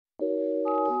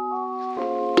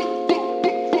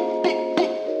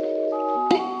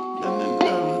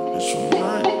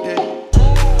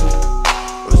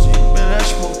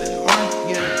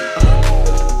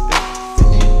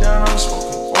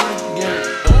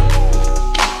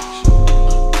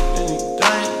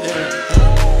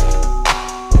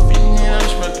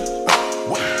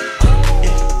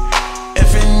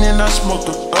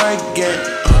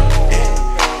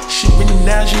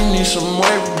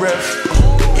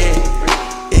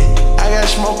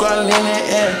smoke all in the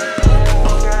air.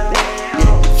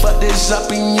 Fuck this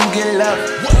up and you get left.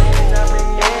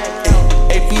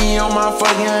 AP on my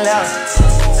fucking lap.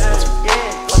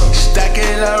 Stack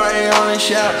it up right on the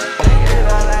shelf.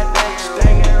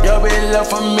 Yo, bitch, love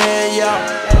for me, yo.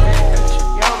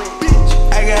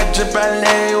 I got drip, I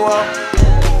let it walk.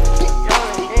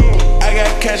 I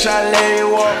got cash, I let it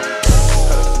walk.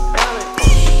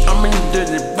 I'm in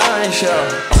the buying show.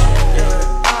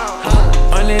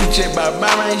 On this chick by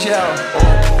myself.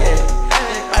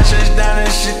 I shut down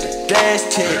and shit the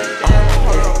glass tip.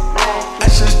 I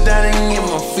shut down and get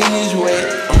my fingers wet.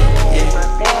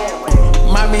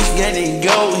 My bitch got it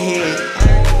go head.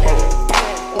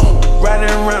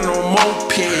 Riding around on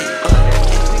moped.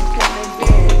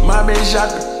 My bitch out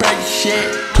the practice shit.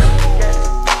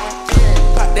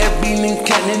 Pop that beat and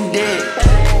cut it dead.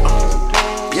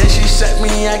 Yeah, she set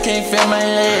me, I can't feel my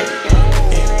leg.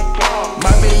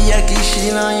 My bitch yucky,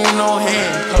 she don't use no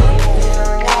hand.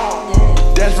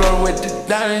 That's wrong with the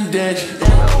diamond dash.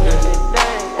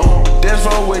 That's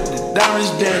wrong with the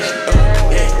diamonds dash.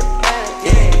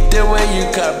 The way you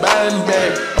cut bottom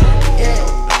back.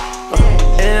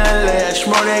 In LA, I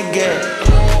smoke that gas.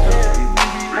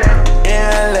 In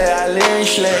LA, I live in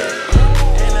slack.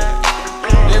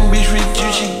 That bitch with you,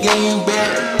 she gave you back.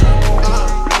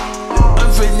 I'm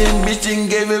feeling bitch and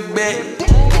gave it back.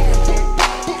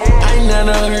 I ain't not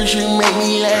on her, she make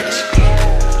me latch.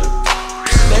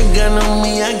 That gun on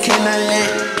me, I cannot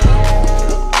let.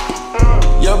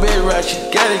 Yo, bitch right, she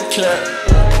got it clap.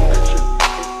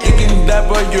 That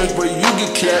boy yours, but you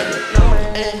get clapped.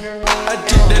 I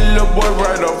took that little boy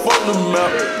right off of the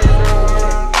map.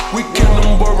 We kill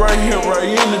them boy right here, right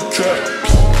in the trap.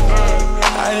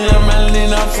 I love my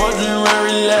lean, I fucking run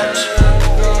relax.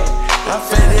 I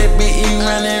fed that bitch, he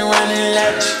running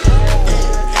laps.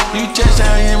 You touch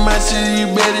out in my city,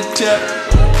 you better tap.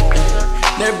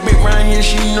 That bitch right here,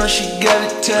 she know she got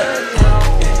a tap.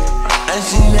 I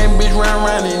seen that bitch run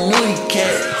around in New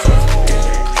Cat.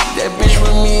 That bitch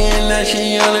with me and now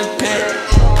she on the pet.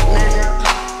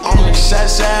 On the side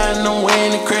side, no way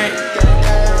in the crack.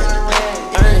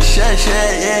 I ain't shot,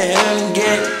 yeah, I don't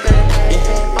get.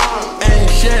 I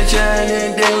ain't shot,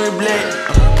 and they with black.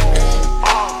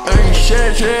 I ain't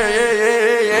shot,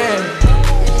 yeah.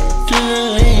 To the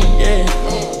lean, yeah.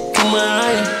 To my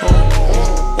eye,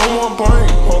 one more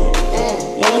point,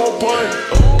 one more point.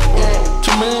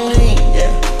 To my lean, yeah.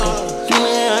 To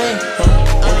my eye,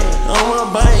 on my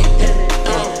bike.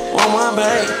 One more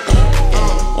bite,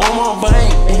 one more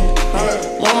bite,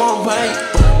 one more bite,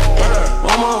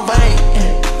 one more bite,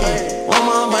 one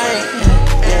more bite.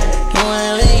 Too much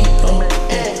lean,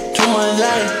 too much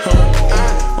life.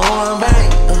 One more bite.